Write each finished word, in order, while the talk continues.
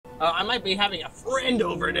I might be having a friend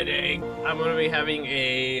over today. I'm gonna be having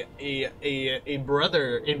a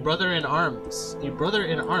brother in arms,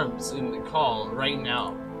 in the call right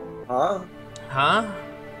now. Huh? Huh?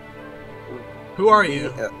 Who are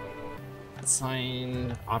you?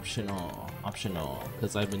 Assigned optional,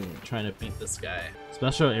 because I've been trying to beat this guy.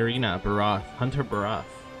 Special arena, Barath, Hunter Barath.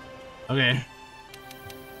 Okay.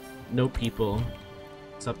 No people.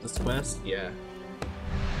 Accept this quest? Yeah.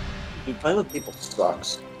 Dude, playing with people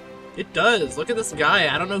sucks. It does. Look at this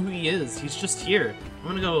guy. I don't know who he is. He's just here. I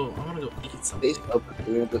wanna go eat something. Base open.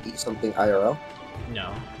 We're gonna go eat something IRL?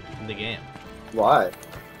 No, in the game. Why?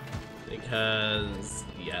 Because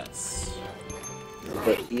yes.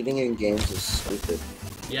 But eating in games is stupid.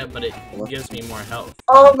 Yeah, but it gives me more health.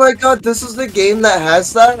 Oh my god, this is the game that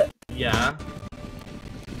has that? Yeah.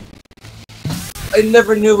 I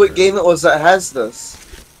never knew what game it was that has this.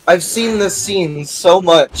 I've seen this scene so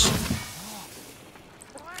much.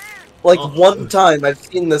 Like, one time I've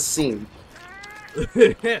seen this scene.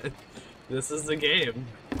 This is the game.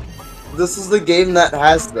 This is the game that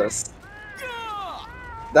has this.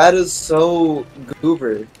 That is so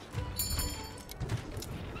goober.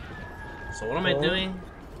 So what am I doing?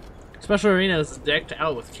 Special arena is decked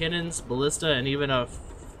out with cannons, ballista, and even a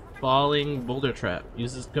falling boulder trap.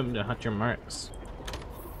 Use this equipment to hunt your marks.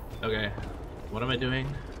 Okay. What am I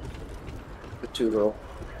doing? The tutorial.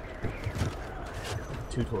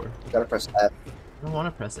 Tutor. You gotta press F. I don't want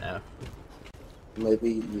to press F. Maybe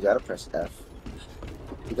you gotta press F.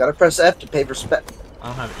 You gotta press F to pay respect. I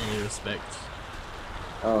don't have any respect.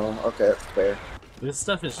 Oh, okay, that's fair. This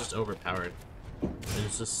stuff is just overpowered.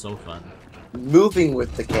 It's just so fun. Moving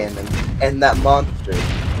with the cannon, and that monster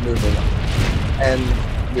moving, and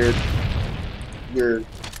you're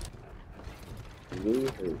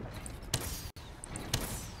moving.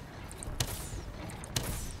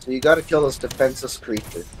 So you gotta kill this defenseless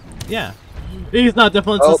creature. Yeah. He's not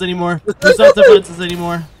defenseless anymore. He's not defenseless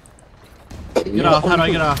anymore. Get off. How do I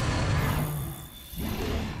get off?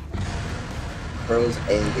 Bro's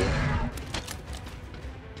angry.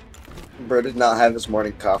 Bro did not have his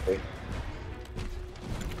morning coffee.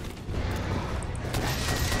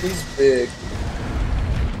 He's big.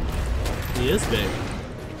 He is big.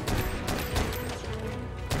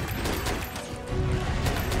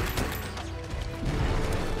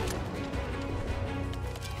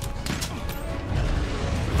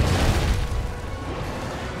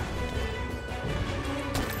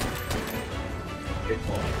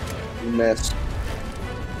 You missed.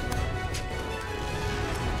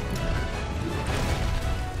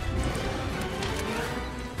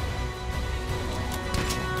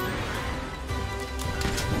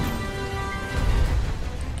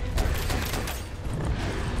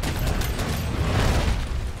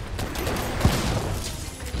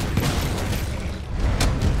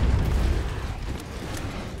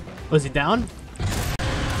 Was he down?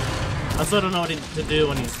 I still don't know what to do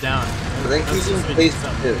when he's down. I think he's in phase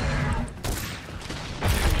 2.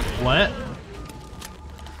 What?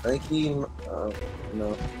 I think he.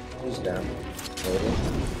 No, he's down. Maybe.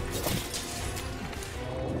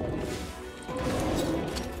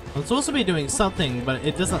 I'm supposed to be doing something, but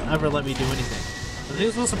it doesn't ever let me do anything. I think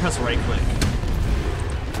I'm supposed to press right click.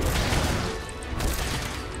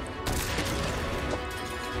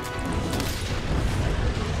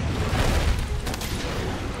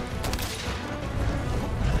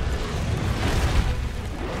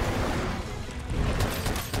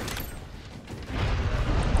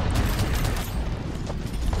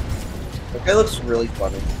 That guy looks really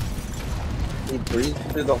funny. He breathes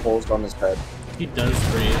through the holes on his head. He does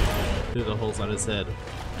breathe through the holes on his head.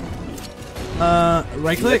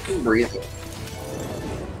 Right click? Breathe.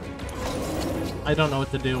 I don't know what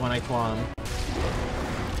to do when I claw him.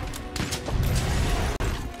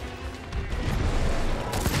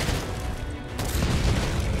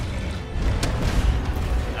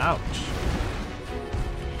 Ouch.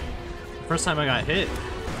 First time I got hit.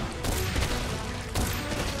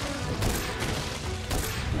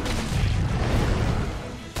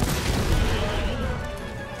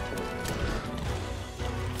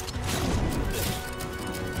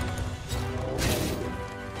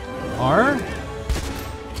 R?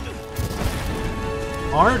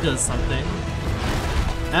 R does something.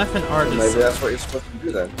 F and R does Maybe something. that's what you're supposed to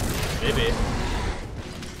do then. Maybe.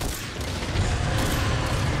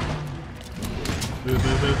 Boo,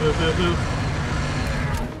 boo, boo, boo, boo, boo.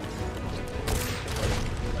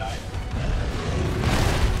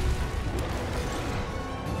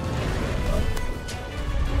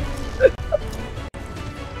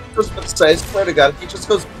 I swear to God, if he just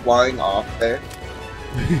goes flying off there.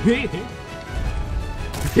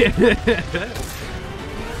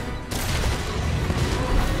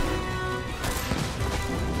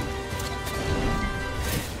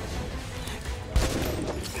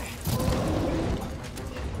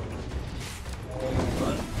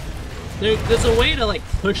 There's a way to like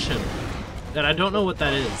push him, that I don't know what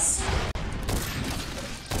that is.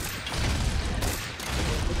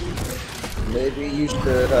 Maybe you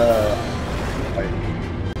should,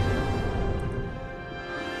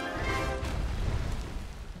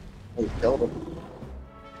 Oh, killed him.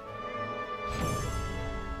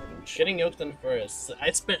 Getting yoked in first.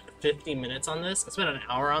 I spent 50 minutes on this. I spent an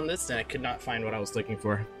hour on this, and I could not find what I was looking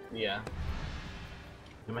for. Yeah.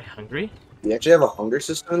 Am I hungry? Do you actually have a hunger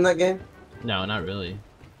system in that game? No, not really.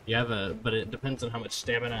 You have a, but it depends on how much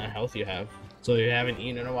stamina and health you have. So if you haven't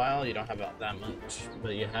eaten in a while, you don't have about that much.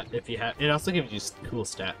 But you have, if you have, it also gives you cool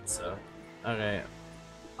stats. So, okay,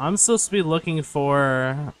 I'm supposed to be looking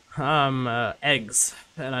for eggs,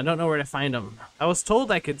 and I don't know where to find them. I was told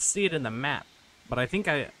I could see it in the map, but I think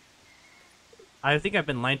I've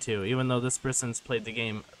been lied to, even though this person's played the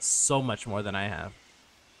game so much more than I have.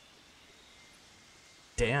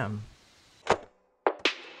 Damn.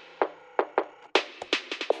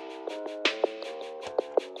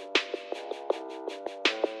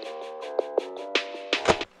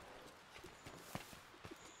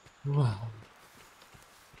 Wow.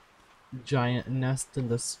 Giant nest in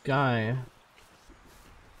the sky.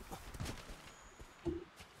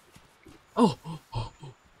 Oh!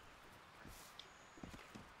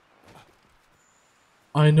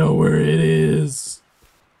 I know where it is!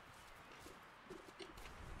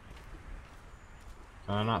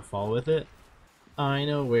 Can I not fall with it? I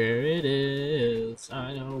know where it is.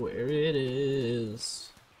 I know where it is.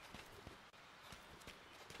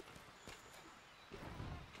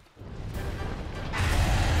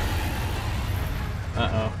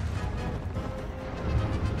 Uh-oh.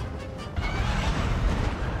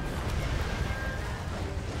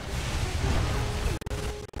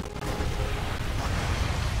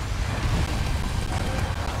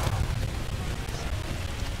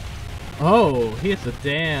 Oh, he hit the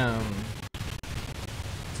dam.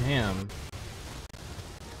 Damn.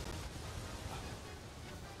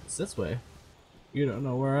 It's this way. You don't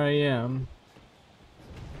know where I am.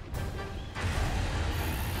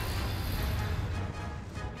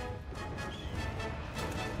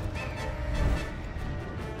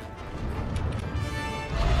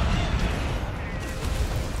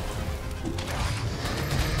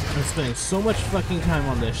 I'm spending so much fucking time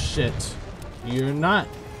on this shit. You're not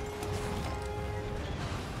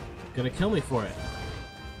gonna kill me for it.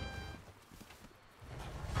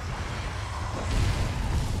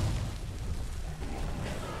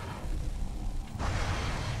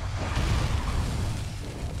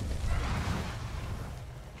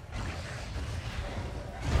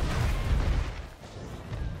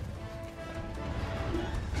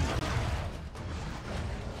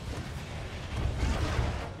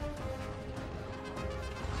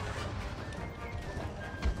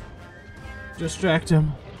 Distract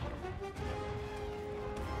him.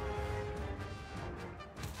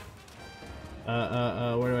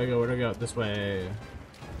 Where do I go? Where do I go? This way.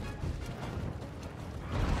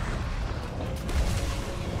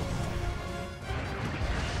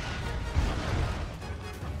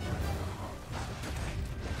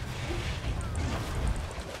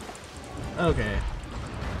 Okay.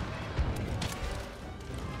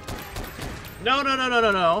 No, no, no, no,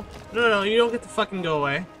 no, no. No, no, you don't get to fucking go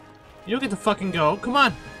away. You don't get to fucking go. Come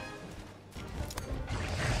on.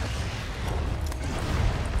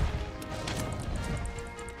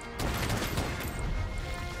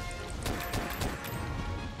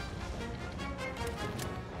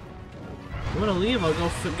 You wanna leave? I'll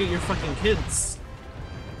go get your fucking kids.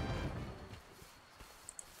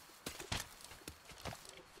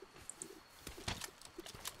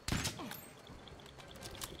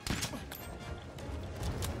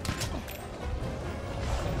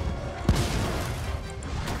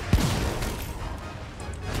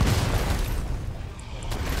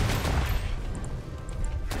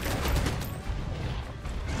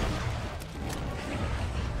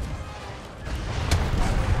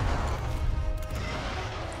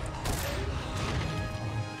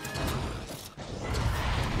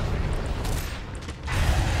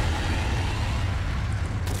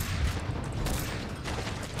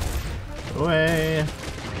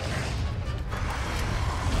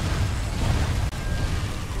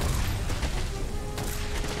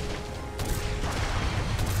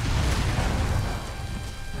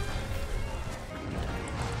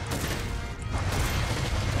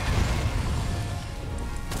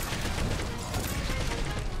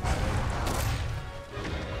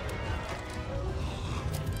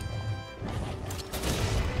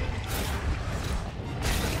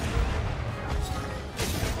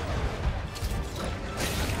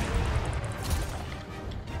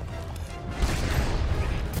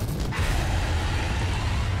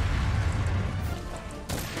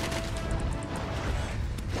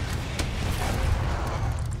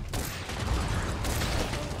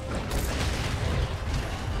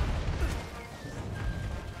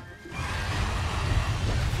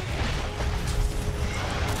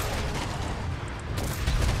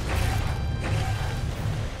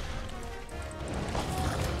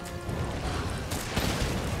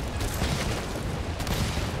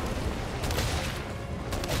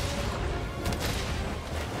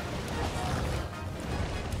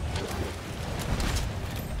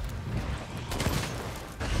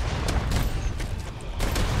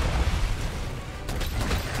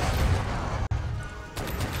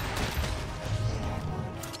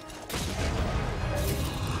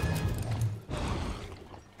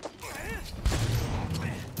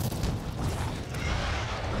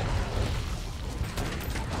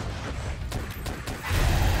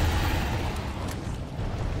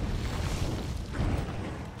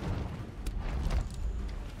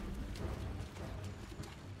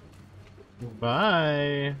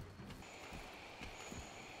 Bye.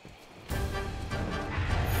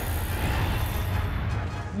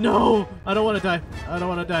 No! I don't want to die. I don't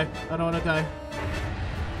want to die. I don't want to die.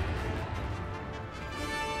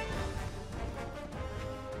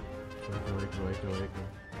 Go.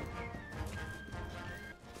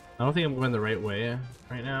 I don't think I'm going the right way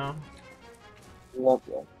right now. Womp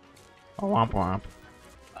womp. Oh, womp womp.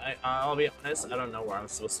 I'll be honest, I don't know where I'm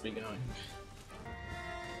supposed to be going.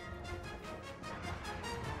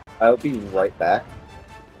 I'll be right back.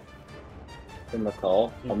 In the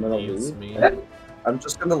call, I'm gonna leave. I'm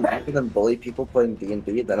just gonna leave and then bully people playing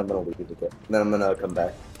D&D, then I'm gonna leave again. Then I'm gonna come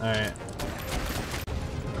back. Alright.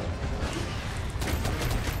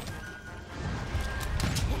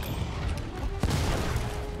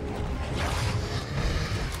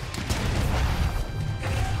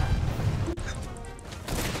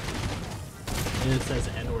 It says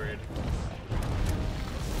N-word.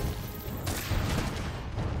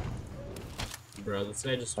 Bro, this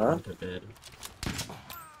guy just went to bed.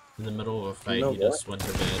 In the middle of a fight, he just went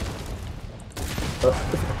to bed.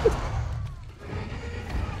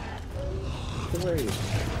 Where are you?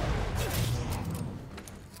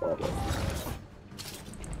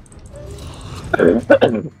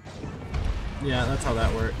 Yeah, that's how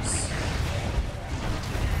that works.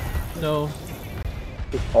 No.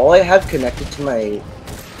 All I have connected to my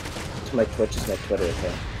Twitch is my Twitter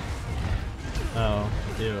account. Oh,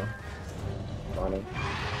 ew. Funny.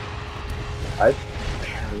 I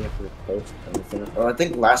barely ever post anything. Oh, I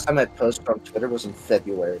think last time I posted on Twitter was in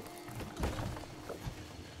February.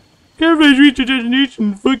 Everybody's reached a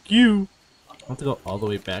destination, fuck you! I have to go all the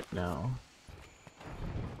way back now.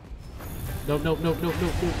 Nope. Did you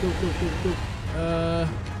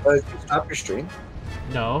stop your stream?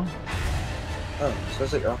 No. Oh, it says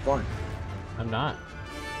that you're offline. I'm not.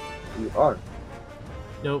 You are.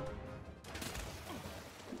 Nope.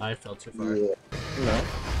 I fell too far. Yeah. No.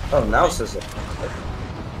 Oh, now it says it.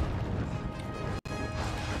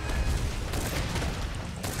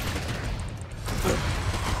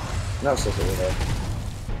 Now it says it there.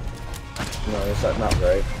 No, is that not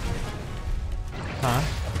right? Huh?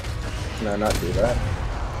 No, not do that.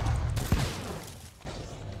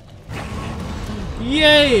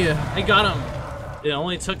 Yay! I got him! It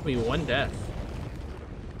only took me one death.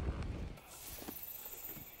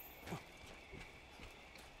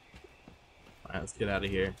 Alright, let's get out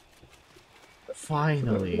of here.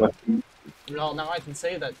 Finally. Well, now I can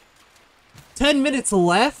say that. 10 minutes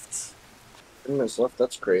left? 10 minutes left,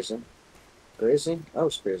 that's crazy. Crazy? I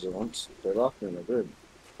was crazy once. They locked me in a room.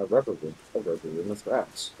 A rubber room with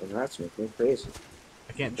rats. And rats make me crazy.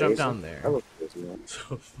 I can't jump down there. I was crazy once.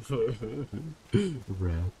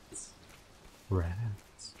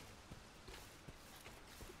 Rats.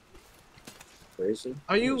 Crazy?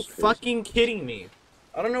 Are you fucking kidding me?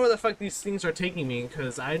 I don't know where the fuck these things are taking me,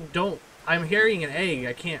 because I'm hearing an egg.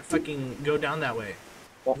 I can't fucking go down that way.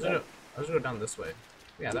 I'll just go down this way.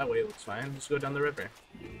 Yeah, that way looks fine. Just go down the river.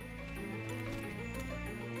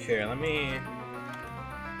 Here, let me...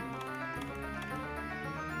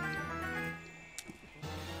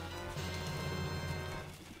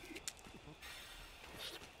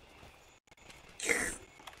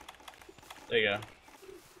 There you go.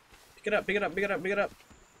 Pick it up.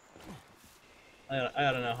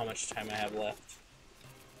 I don't know how much time I have left.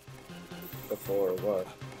 Before what?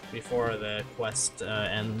 Before the quest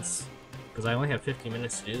ends. Because I only have 50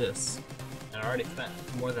 minutes to do this. And I already spent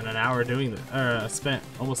more than an hour doing this. Or spent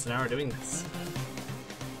almost an hour doing this.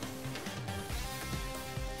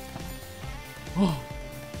 Oh!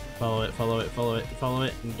 Follow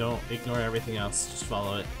it, and don't ignore everything else. Just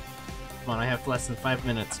follow it. Come on, I have less than 5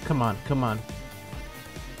 minutes. Come on.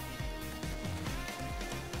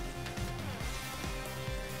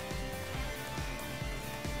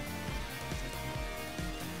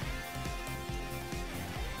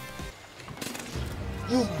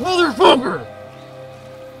 You motherfucker!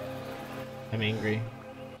 I'm angry.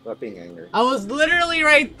 Not being angry. I was literally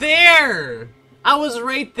right there! I was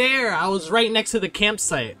right next to the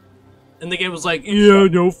campsite. And the game was like, yeah,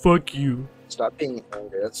 no, fuck you. Stop being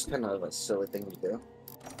angry. That's kind of a silly thing to do.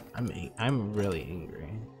 I'm really angry.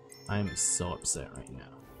 I'm so upset right now.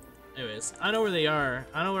 Anyways, I know where they are.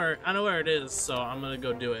 I know where it is, so I'm gonna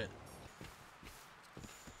go do it.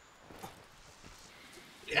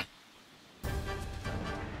 Yeah.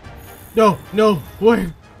 No,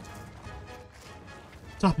 where?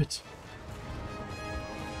 Stop it.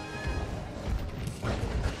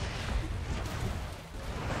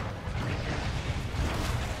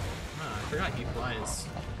 I forgot he flies.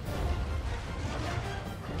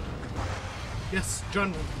 Yes,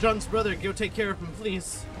 John's brother, go take care of him,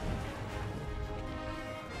 please.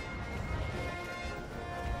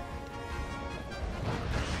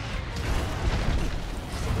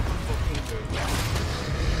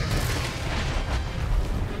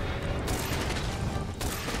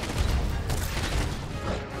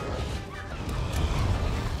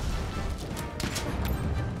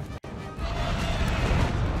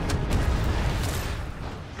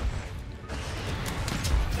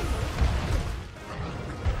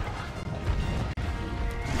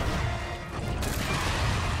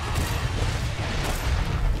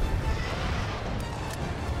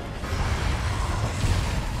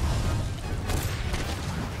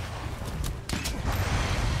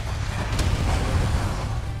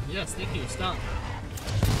 Yeah, sneaky, stop.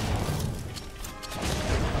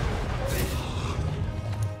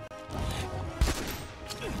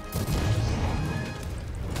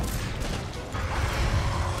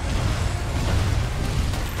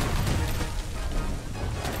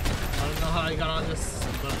 I don't know how I got on this,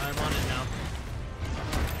 but I'm on it now.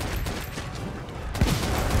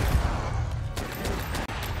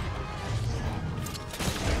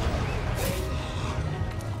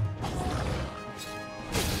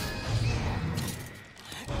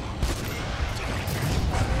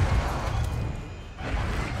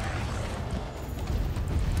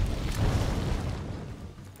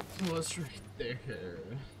 Was right there.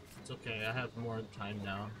 It's okay, I have more time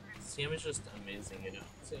now. This game is just amazing, you know.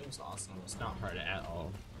 This game's awesome. It's not hard at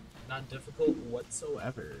all. Not difficult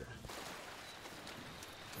whatsoever.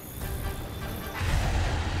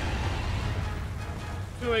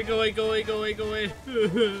 Go away, go away, go away, go away, go away.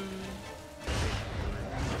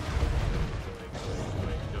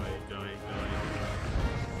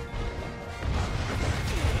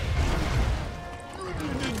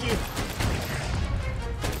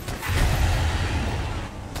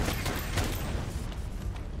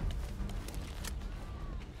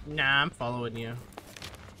 Nah, I'm following you.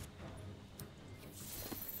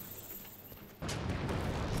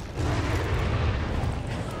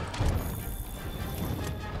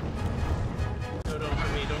 No, don't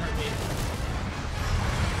hurt me, don't hurt me.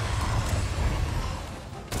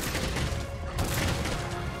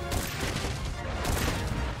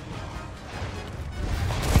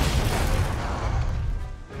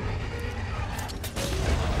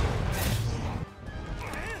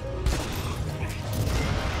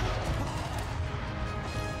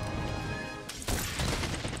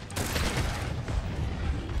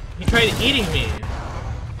 He tried eating me.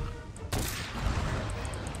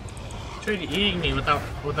 He tried eating me without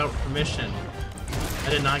permission. I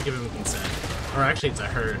did not give him consent. Or actually, it's a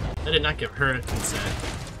her. I did not give her consent.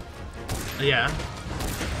 Yeah.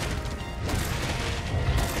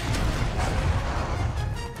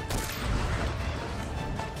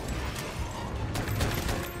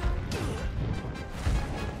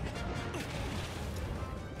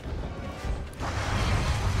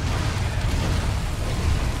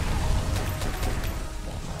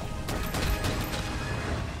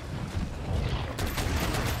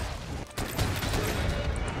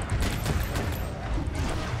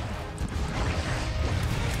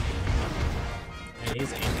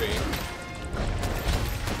 He's angry.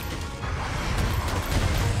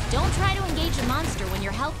 Don't try to engage a monster when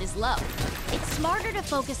your health is low. It's smarter to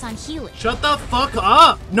focus on healing. Shut the fuck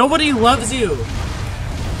up! Nobody loves you!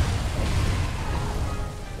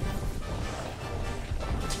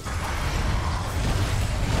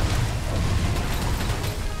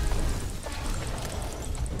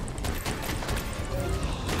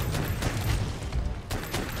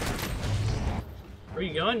 Where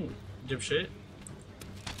you going, dipshit?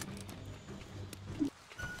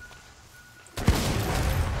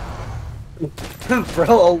 Bro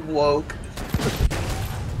awoke.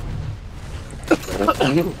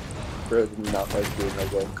 Bro did not like being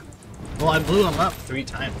awoke. Well, I blew him up 3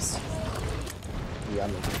 times.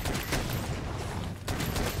 Yummy.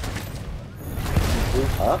 Blew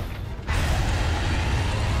up? I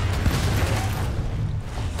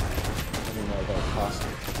don't know about cost.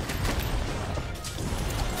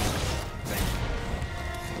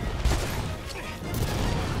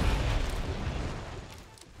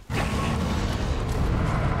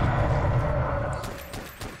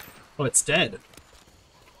 Oh, it's dead.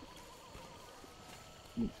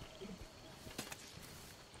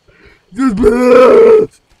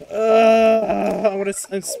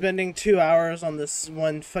 I'm spending 2 hours on this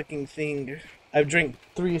one fucking thing. I've drank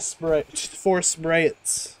 4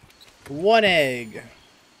 sprites, 1 egg.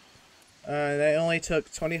 That only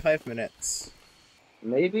took 25 minutes.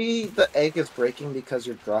 Maybe the egg is breaking because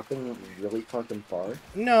you're dropping really fucking far.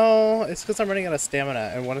 No, it's because I'm running out of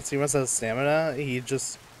stamina, and once he runs out of stamina, he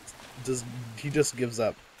just gives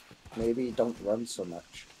up. Maybe don't run so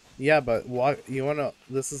much. Yeah, but walk. You wanna?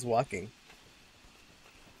 This is walking.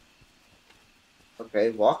 Okay,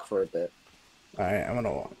 walk for a bit. All right, I'm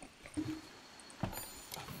gonna walk.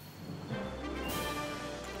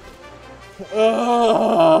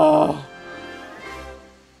 Oh!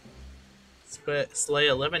 Slay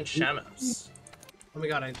 11 shamus. Oh my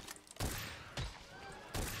god, I need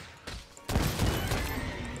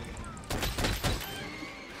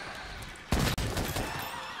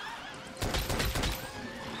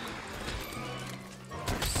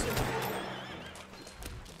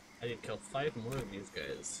to kill 5 more of these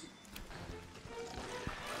guys.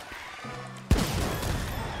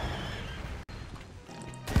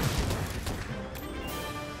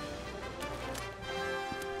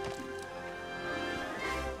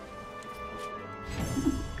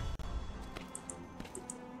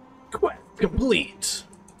 complete.